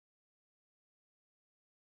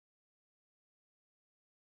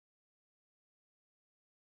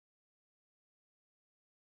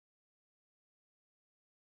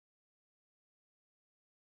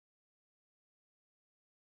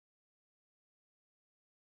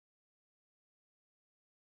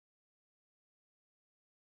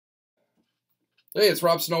Hey, it's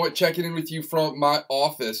Rob Snowhite checking in with you from my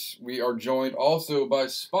office. We are joined also by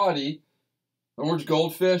Spotty, an orange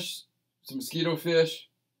goldfish, some mosquito fish,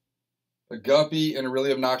 a guppy, and a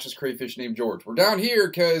really obnoxious crayfish named George. We're down here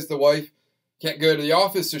because the wife can't go to the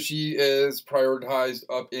office, so she is prioritized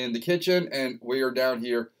up in the kitchen, and we are down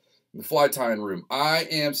here in the fly tying room. I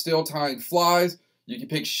am still tying flies. You can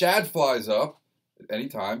pick shad flies up at any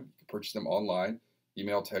time. You can purchase them online.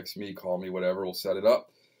 Email, text me, call me, whatever. We'll set it up.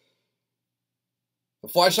 The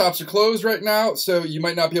fly shops are closed right now, so you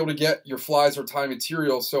might not be able to get your flies or tie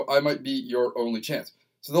material, so I might be your only chance.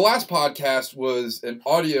 So the last podcast was an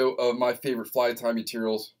audio of my favorite fly tie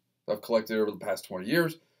materials I've collected over the past 20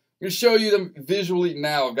 years. I'm going to show you them visually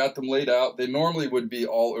now. I've got them laid out. They normally would be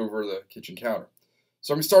all over the kitchen counter.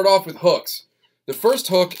 So I'm going to start off with hooks. The first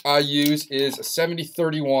hook I use is a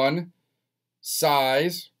 70-31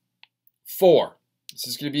 size 4. This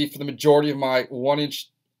is going to be for the majority of my 1-inch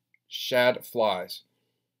shad flies.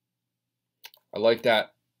 I like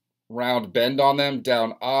that round bend on them,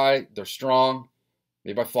 down eye. They're strong,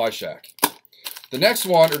 made by Fly Shack. The next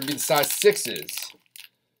one are going to be the size 6s.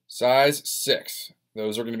 Size 6.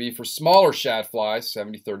 Those are going to be for smaller shad flies,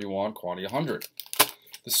 70-31, quantity 100.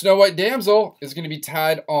 The Snowhite Damsel is going to be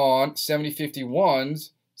tied on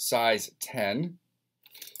 70-51s, size 10.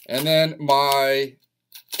 And then my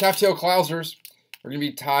Calf-tail Clousers are going to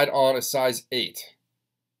be tied on a size 8.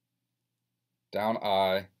 Down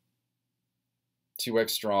eye. 2x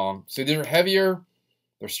strong. So these are heavier,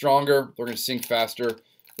 they're stronger, they're going to sink faster.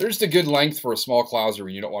 They're just a good length for a small clouser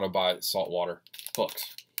when you don't want to buy saltwater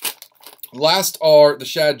hooks. Last are the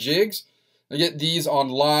shad jigs. I get these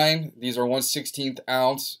online. These are 1/16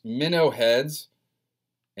 ounce minnow heads,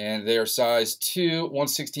 and they are size 2,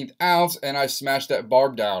 1/16 ounce, and I smashed that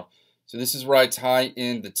barb down. So this is where I tie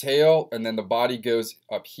in the tail, and then the body goes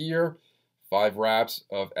up here. 5 wraps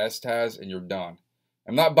of Estaz, and you're done.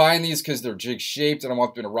 I'm not buying these because they're jig shaped and I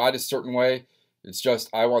want them to ride a certain way. It's just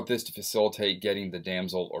I want this to facilitate getting the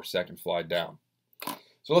damsel or second fly down.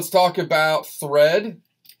 So let's talk about thread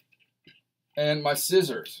and my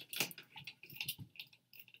scissors.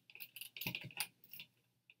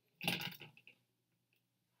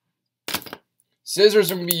 Scissors,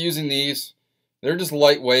 I'm going to be using these. They're just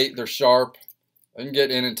lightweight, they're sharp. I can get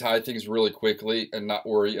in and tie things really quickly and not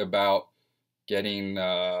worry about getting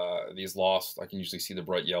these lost. I can usually see the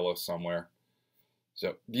bright yellow somewhere.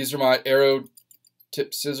 So these are my arrow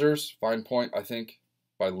tip scissors, fine point, I think,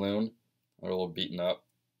 by Loon. They're a little beaten up.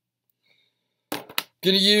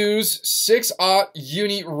 Gonna use 6/0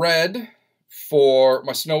 uni red for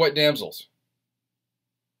my Snowhite Damsels.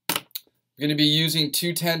 I'm gonna be using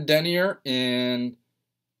 210 Denier in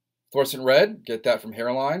fluorescent red. Get that from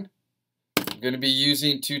HARELINE. I'm gonna be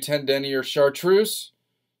using 210 Denier Chartruese.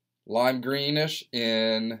 Lime greenish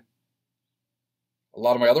in a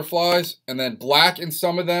lot of my other flies, and then black in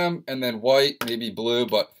some of them, and then white, maybe blue,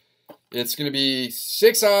 but it's going to be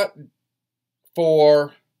 6/0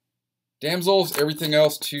 for damsels, everything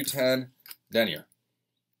else 210 Denier.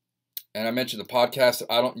 And I mentioned the podcast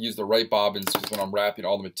that I don't use the right bobbins because when I'm wrapping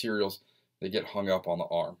all the materials, they get hung up on the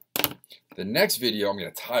arm. The next video, I'm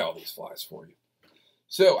going to tie all these flies for you.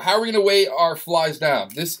 So how are we going to weigh our flies down?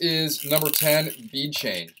 This is number 10 bead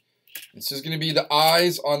chain. This is going to be the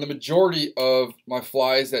eyes on the majority of my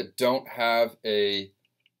flies that don't have a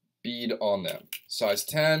bead on them. Size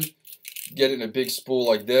 10, get it in a big spool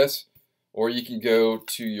like this, or you can go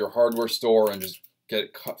to your hardware store and just get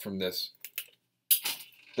it cut from this.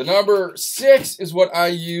 The number 6 is what I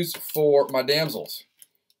use for my damsels.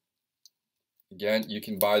 Again, you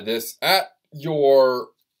can buy this at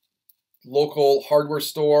your local hardware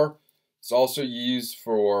store. It's also used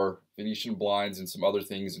for Venetian blinds and some other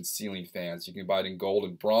things and ceiling fans. You can buy it in gold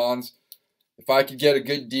and bronze. If I could get a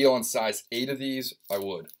good deal on size 8 of these, I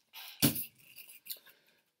would.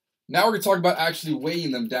 Now we're going to talk about actually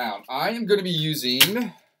weighing them down. I am going to be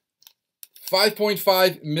using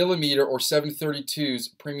 5.5 millimeter or 732's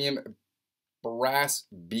premium brass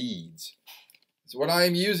beads. That's what I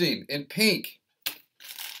am using in pink. I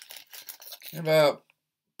have a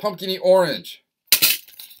pumpkin-y orange.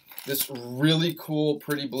 This really cool,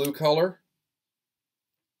 pretty blue color.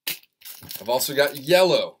 I've also got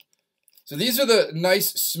yellow. So these are the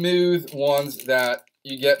nice, smooth ones that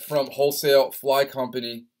you get from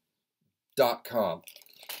wholesaleflycompany.com.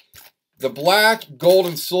 The black, gold,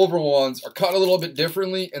 and silver ones are cut a little bit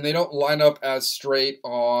differently, and they don't line up as straight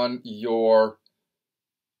on your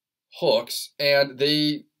hooks. And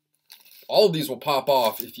all of these will pop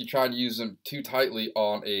off if you try to use them too tightly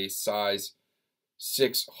on a size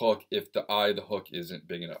 6 hook if the eye of the hook isn't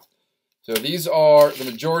big enough. So these are the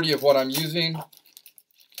majority of what I'm using.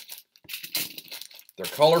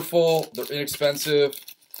 They're colorful, they're inexpensive,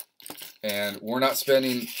 and we're not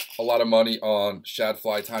spending a lot of money on shad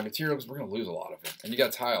fly tie material because we're going to lose a lot of it. And you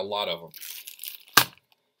got to tie a lot of them.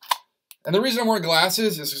 And the reason I'm wearing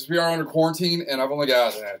glasses is because we are under quarantine, and I've only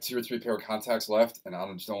got 2 or 3 pair of contacts left, and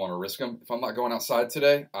I just don't want to risk them. If I'm not going outside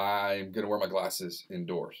today, I'm going to wear my glasses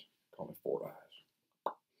indoors. Call me 4 eyes.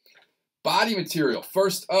 Body material.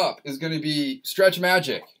 First up is going to be Stretch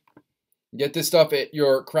Magic. Get this stuff at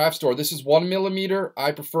your craft store. This is 1 millimeter.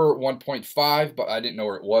 I prefer 1.5, but I didn't know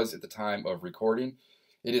where it was at the time of recording.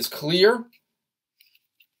 It is clear.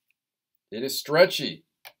 It is stretchy.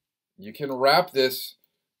 You can wrap this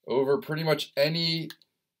over pretty much any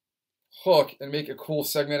hook and make a cool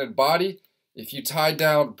segmented body. If you tie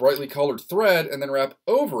down brightly colored thread and then wrap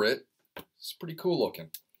over it, it's pretty cool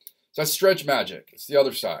looking. So that's Stretch Magic. It's the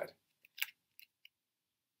other side.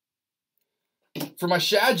 For my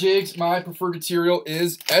shad jigs, my preferred material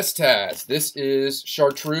is Estaz. This is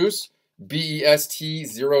Chartruese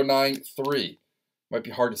BEST093. Might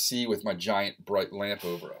be hard to see with my giant bright lamp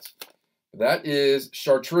over us. That is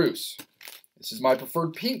Chartreuse. This is my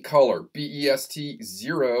preferred pink color,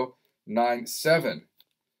 BEST097.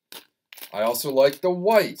 I also like the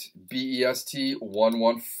white,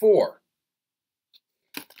 BEST114.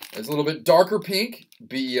 There's a little bit darker pink,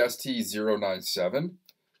 BEST097.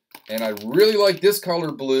 And I really like this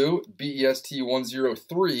color blue,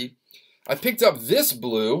 BEST103. I picked up this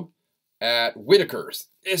blue at Whitaker's.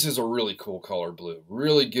 This is a really cool color blue.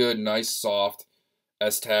 Really good, nice, soft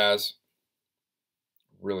Estaz.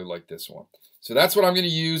 Really like this one. So that's what I'm going to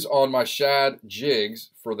use on my shad jigs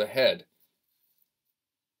for the head.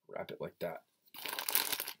 Wrap it like that.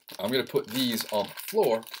 I'm going to put these on the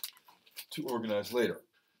floor to organize later.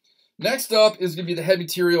 Next up is going to be the head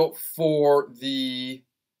material for the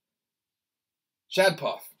shad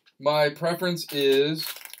puff. My preference is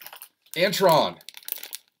Antron.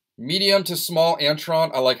 Medium to small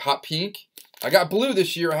Antron. I like hot pink. I got blue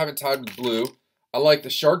this year. I haven't tied with blue. I like the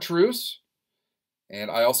Chartreuse.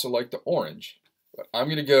 And I also like the orange. But I'm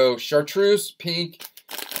going to go Chartreuse, pink,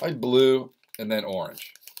 light blue, and then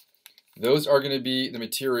orange. Those are going to be the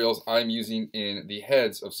materials I'm using in the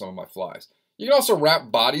heads of some of my flies. You can also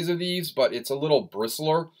wrap bodies of these, but it's a little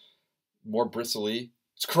bristler, more bristly.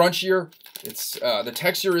 It's crunchier. It's the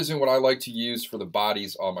texture isn't what I like to use for the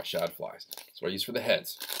bodies on my shad flies. That's what I use for the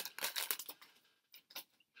heads.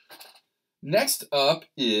 Next up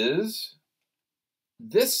is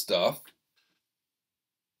this stuff.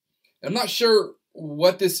 I'm not sure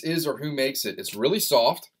what this is or who makes it. It's really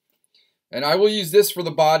soft. And I will use this for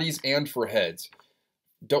the bodies and for heads.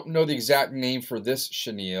 Don't know the exact name for this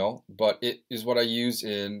chenille, but it is what I use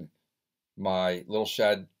in my little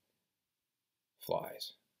shad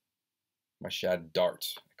flies. My shad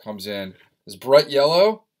darts. It comes in this bright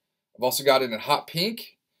yellow. I've also got it in hot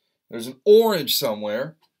pink. There's an orange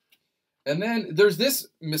somewhere. And then there's this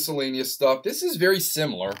miscellaneous stuff. This is very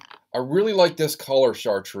similar. I really like this color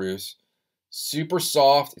Chartreuse. Super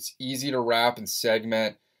soft. It's easy to wrap and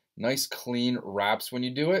segment. Nice clean wraps when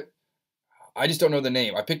you do it. I just don't know the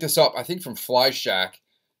name. I picked this up, I think, from Fly Shack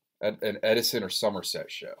at an Edison or Somerset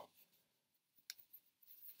show.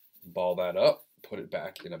 Ball that up. Put it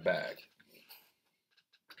back in a bag.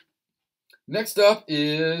 Next up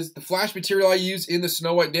is the flash material I use in the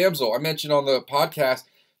Snowhite Damsel. I mentioned on the podcast,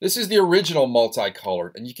 this is the original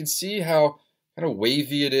multicolored. And you can see how kind of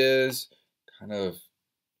wavy it is.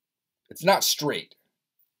 It's not straight.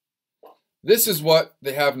 This is what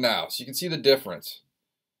they have now. So you can see the difference.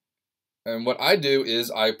 And what I do is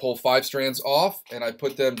I pull 5 strands off and I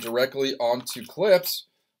put them directly onto clips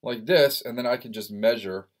like this. And then I can just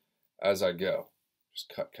measure as I go. Just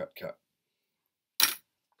cut, cut, cut.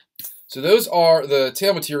 So those are the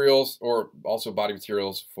tail materials, or also body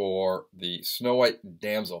materials, for the Snowhite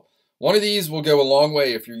Damsel. One of these will go a long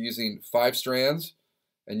way if you're using 5 strands,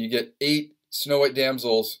 and you get 8 Snowhite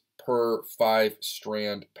Damsels per 5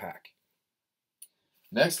 strand pack.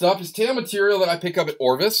 Next up is tail material that I pick up at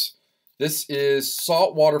ORVIS. This is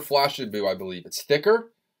Saltwater Flashabou, I believe. It's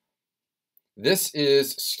thicker. This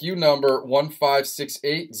is SKU number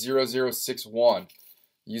 15680061.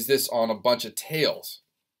 Use this on a bunch of tails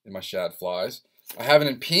in my shad flies. I have it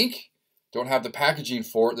in pink. Don't have the packaging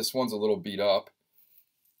for it. This one's a little beat up.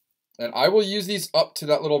 And I will use these up to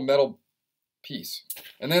that little metal piece.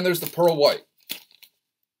 And then there's the pearl white.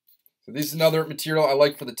 So this is another material I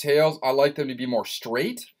like for the tails. I like them to be more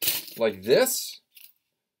straight, like this,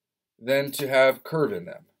 than to have curve in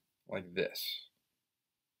them, like this.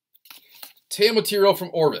 Tail material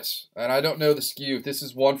from ORVIS. And I don't know the SKU. This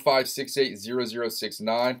is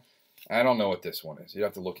 15680069. I don't know what this one is. You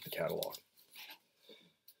have to look at the catalog.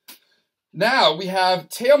 Now we have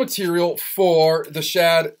tail material for the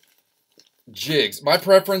shad jigs. My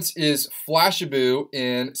preference is Flashabou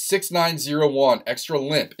in 6901, extra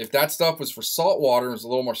limp. If that stuff was for saltwater and was a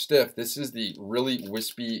little more stiff, this is the really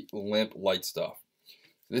wispy, limp, light stuff.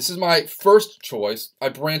 This is my first choice. I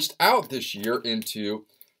branched out this year into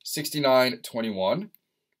 6921,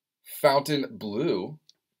 Fountain Blue.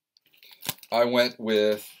 I went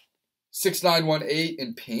with 6918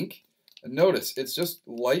 in pink. And notice, it's just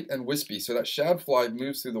light and wispy, so that shad fly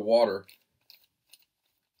moves through the water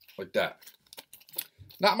like that.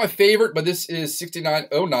 Not my favorite, but this is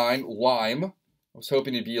 6909 Lime. I was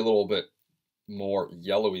hoping it'd be a little bit more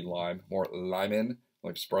yellowy lime, more limon,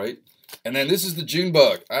 like Sprite. And then this is the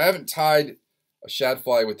Junebug. I haven't tied a shad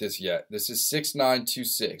fly with this yet. This is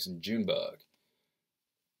 6926 in Junebug.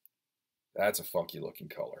 That's a funky looking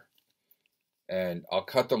color. And I'll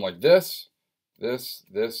cut them like this, this.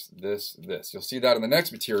 You'll see that in the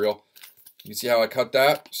next material. You see how I cut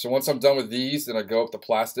that? So once I'm done with these, then I go up the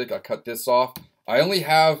plastic, I cut this off. I only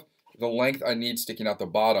have the length I need sticking out the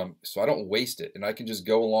bottom, so I don't waste it. And I can just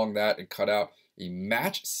go along that and cut out a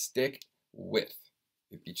matchstick width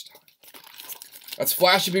each time. That's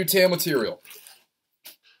Flashabou tail material.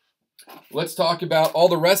 Let's talk about all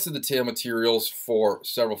the rest of the tail materials for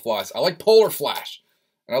several flies. I like Polarflash,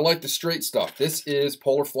 and I like the straight stuff. This is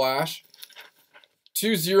Polarflash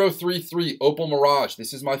 2033 Opal Mirage.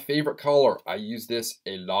 This is my favorite color. I use this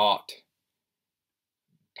a lot.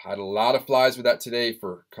 Had a lot of flies with that today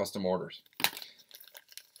for custom orders.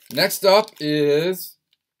 Next up is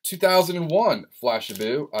 2001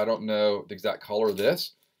 Flashabou. I don't know the exact color of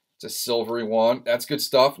this. It's a silvery one. That's good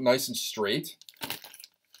stuff. Nice and straight.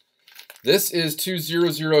 This is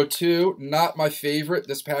 2002. Not my favorite.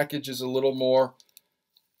 This package is a little more,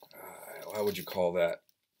 how would you call that?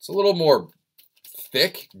 It's a little more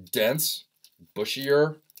thick, dense,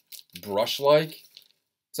 bushier, brush-like.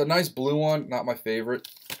 It's a nice blue one. Not my favorite.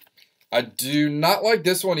 I do not like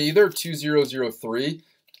this one either, 2003.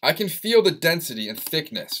 I can feel the density and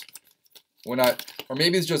thickness when or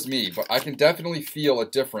maybe it's just me, but I can definitely feel a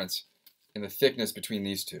difference in the thickness between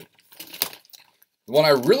these two. The one I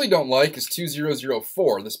really don't like is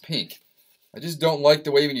 2004, this pink. I just don't like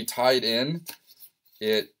the way when you tie it in,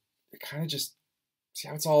 it kind of just, see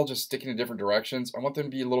how it's all just sticking in different directions? I want them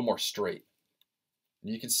to be a little more straight.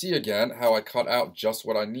 And you can see again how I cut out just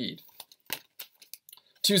what I need.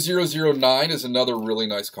 2009 is another really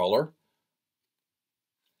nice color.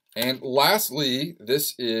 And lastly,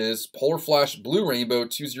 this is Polarflash Blue Rainbow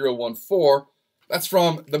 2014. That's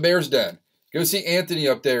from the Bear's Den. Go see Anthony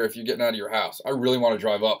up there if you're getting out of your house. I really want to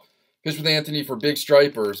drive up. Fish with Anthony for big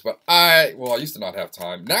stripers, but I used to not have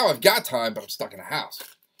time. Now I've got time, but I'm stuck in a house.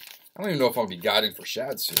 I don't even know if I'll be guiding for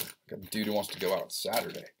shad soon. I've got a dude who wants to go out on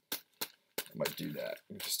Saturday. I might do that.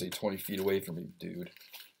 You have to stay 20 feet away from me, dude.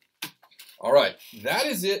 All right, that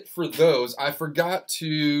is it for those. I forgot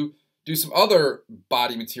to do some other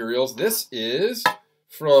body materials. This is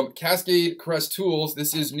from Cascade Crest Tools.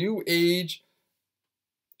 This is New Age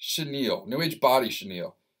Chenille, New Age Body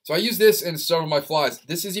Chenille. So I use this in some of my flies.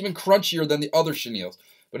 This is even crunchier than the other chenilles,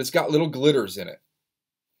 but it's got little glitters in it.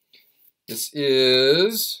 This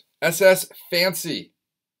is SS Fancy.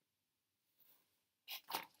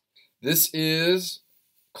 This is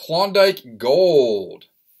Klondike Gold.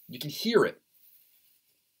 You can hear it.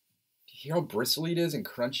 Do you hear how bristly it is and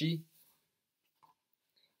crunchy?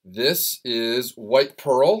 This is White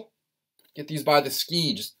Pearl. Get these by the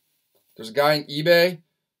ski. There's a guy on eBay.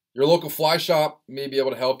 Your local fly shop may be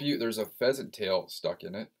able to help you. There's a pheasant tail stuck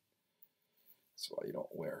in it. That's why you don't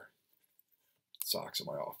wear socks in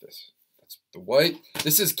my office. That's the white.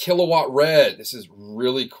 This is Kilowatt Red. This is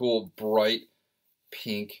really cool, bright,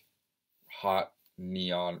 pink, hot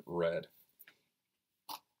neon red.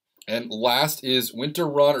 And last is Winter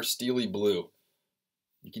Run or Steely Blue.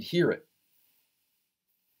 You can hear it.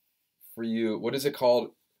 For you, what is it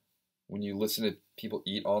called when you listen to people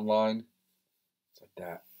eat online? It's like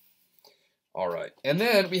that. All right. And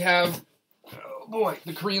then we have, oh boy,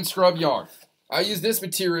 the Korean scrub yarn. I use this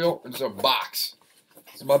material in a box.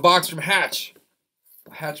 It's my box from Hatch.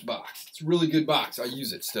 A Hatch box. It's a really good box. I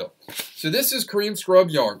use it still. So this is Korean scrub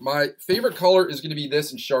yarn. My favorite color is going to be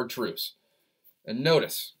this in Chartreuse. And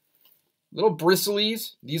notice, little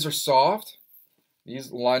bristlies. These are soft.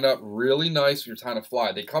 These line up really nice when you're trying to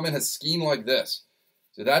fly. They come in a skein like this.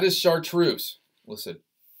 So that is Chartreuse. Listen.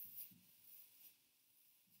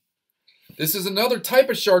 This is another type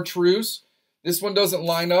of Chartreuse. This one doesn't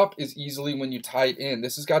line up as easily when you tie it in.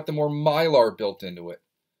 This has got the more mylar built into it.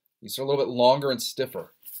 These are a little bit longer and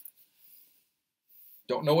stiffer.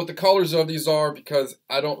 Don't know what the colors of these are because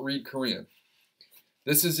I don't read Korean.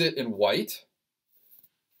 This is it in white.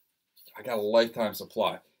 I got a lifetime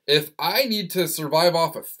supply. If I need to survive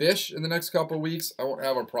off a fish in the next couple of weeks, I won't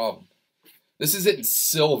have a problem. This is it in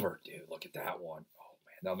silver. Dude, look at that one. Oh,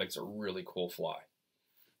 man, that makes a really cool fly.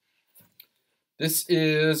 This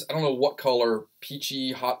is, I don't know what color,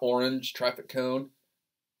 peachy, hot orange, traffic cone.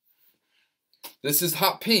 This is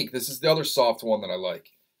hot pink. This is the other soft one that I like.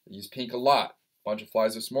 I use pink a lot. Bunch of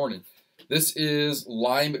flies this morning. This is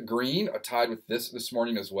lime green. I tied with this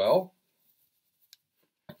morning as well.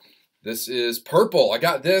 This is purple. I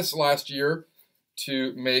got this last year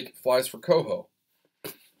to make flies for coho.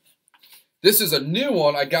 This is a new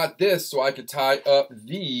one. I got this so I could tie up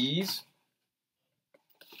these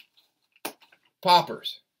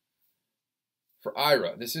poppers for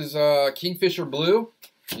Ira. This is Kingfisher Blue.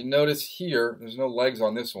 You notice here, there's no legs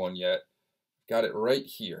on this one yet. Got it right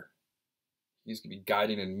here. He's going to be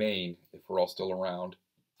guiding in Maine if we're all still around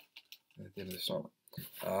at the end of the summer.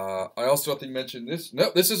 I also have to mention this.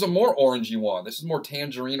 No, this is a more orangey one. This is more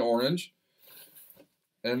tangerine orange.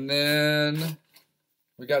 And then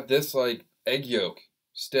we got this like egg yolk,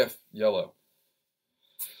 stiff yellow.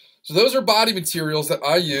 So those are body materials that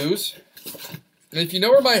I use. And if you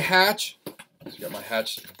know where my hatch, so got my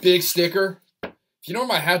hatch big sticker. If you know where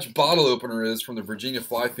my hatch bottle opener is from the Virginia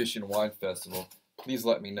Fly Fishing and Wine Festival, please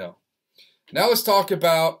let me know. Now let's talk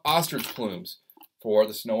about ostrich plumes for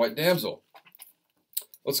the Snowhite damsel.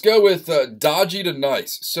 Let's go with dodgy to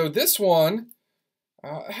nice. So this one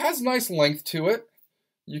has nice length to it.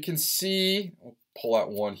 You can see, I'll pull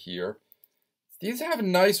out one here. These have a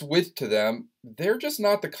nice width to them. They're just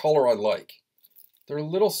not the color I like. They're a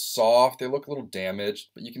little soft. They look a little damaged.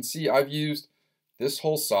 But you can see I've used this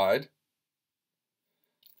whole side.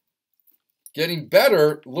 Getting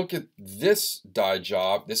better, look at this dye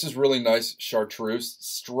job. This is really nice Chartreuse.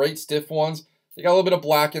 Straight stiff ones. They got a little bit of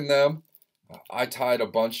black in them. I tied a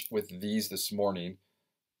bunch with these this morning.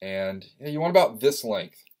 And hey, you want about this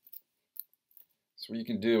length. So what you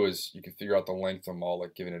can do is you can figure out the length of them all,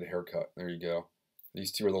 like giving it a haircut. There you go.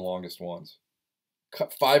 These two are the longest ones.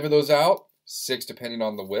 Cut 5 of those out, 6 depending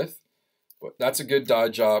on the width. But that's a good dye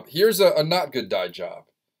job. Here's a not good dye job.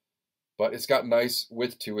 But it's got nice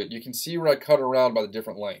width to it. You can see where I cut around by the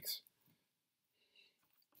different lengths.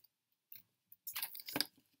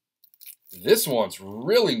 This one's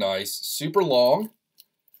really nice, super long.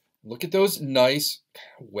 Look at those nice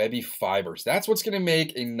webby fibers. That's what's going to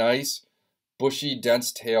make a nice, bushy,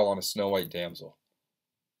 dense tail on a Snowhite damsel.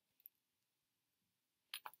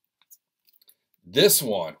 This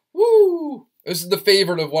one, woo! This is the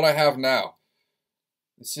favorite of what I have now.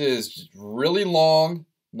 This is just really long,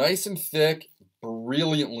 nice and thick,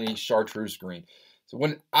 brilliantly chartreuse green. So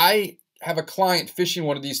when I have a client fishing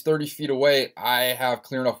one of these 30 feet away, I have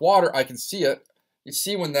clear enough water, I can see it. You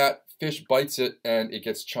see when that fish bites it and it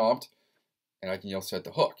gets chomped, and I can set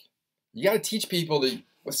the hook. You got to teach people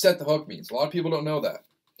what set the hook means. A lot of people don't know that.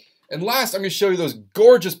 And last, I'm going to show you those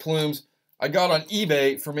gorgeous plumes I got on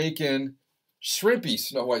eBay for making shrimpy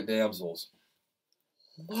Snowhite damsels.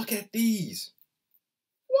 Look at these.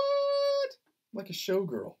 What? Like a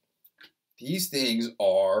showgirl. These things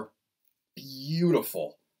are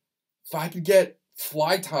beautiful. If I could get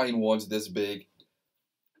fly tying ones this big,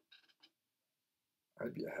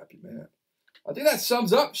 I'd be a happy man. I think that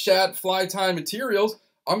sums up Shad fly tying materials.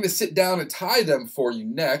 I'm going to sit down and tie them for you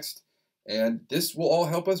next. And this will all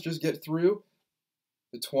help us just get through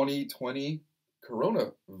the 2020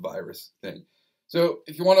 coronavirus thing. So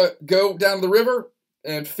if you want to go down to the river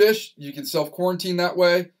and fish, you can self-quarantine that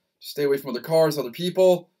way. Stay away from other cars, other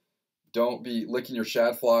people. Don't be licking your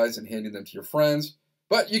shad flies and handing them to your friends.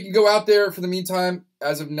 But you can go out there for the meantime.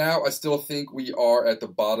 As of now, I still think we are at the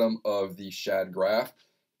bottom of the shad graph.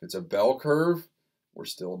 If it's a bell curve, we're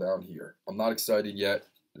still down here. I'm not excited yet.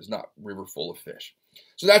 There's not a river full of fish.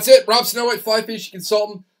 So that's it. Rob Snowhite, Fly Fishing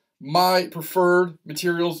Consultant. My preferred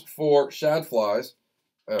materials for shad flies.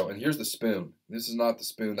 Oh, and here's the spoon. This is not the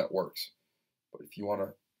spoon that works. But if you want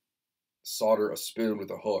to solder a spoon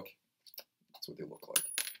with a hook, that's what they look like.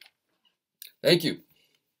 Thank you.